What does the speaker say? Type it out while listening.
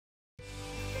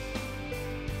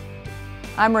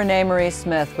I'm Renee Marie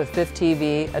Smith with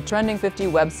 50TV, a Trending 50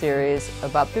 web series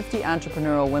about 50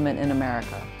 entrepreneurial women in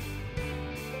America.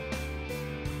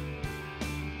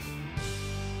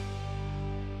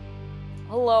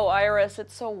 Hello, Iris.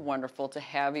 It's so wonderful to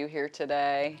have you here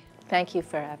today. Thank you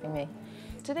for having me.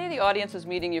 Today the audience is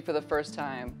meeting you for the first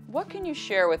time. What can you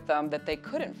share with them that they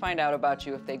couldn't find out about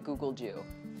you if they Googled you?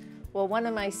 Well, one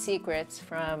of my secrets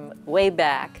from way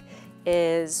back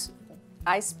is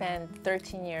I spent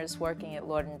 13 years working at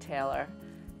Lord & Taylor,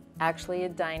 actually a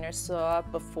dinosaur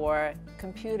before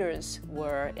computers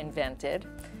were invented.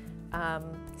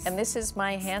 And this is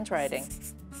my handwriting.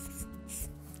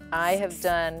 I have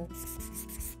done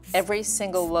every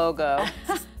single logo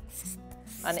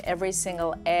on every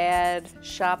single ad,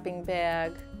 shopping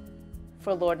bag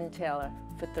for Lord & Taylor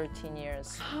for 13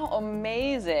 years. How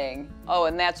amazing. Oh,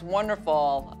 and that's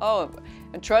wonderful. Oh,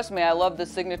 and trust me, I love the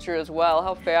signature as well.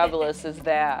 How fabulous is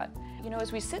that? You know,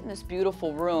 as we sit in this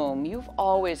beautiful room, you've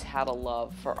always had a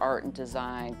love for art and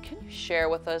design. Can you share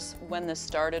with us when this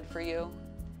started for you?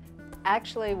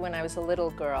 Actually, when I was a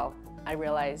little girl, I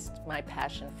realized my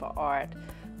passion for art.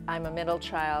 I'm a middle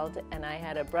child, and I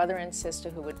had a brother and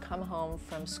sister who would come home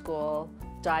from school,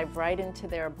 dive right into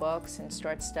their books and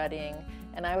start studying,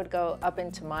 and I would go up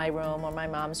into my room or my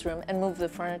mom's room and move the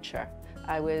furniture.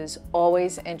 I was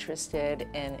always interested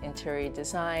in interior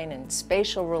design and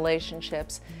spatial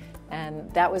relationships,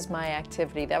 and that was my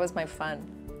activity, that was my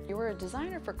fun. You were a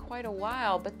designer for quite a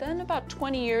while, but then about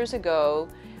 20 years ago,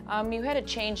 you had a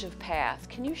change of path.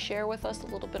 Can you share with us a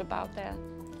little bit about that?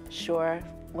 Sure.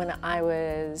 When I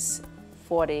was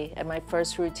 40, at my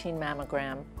first routine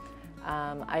mammogram,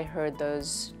 I heard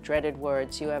those dreaded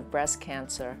words, "You have breast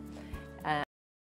cancer."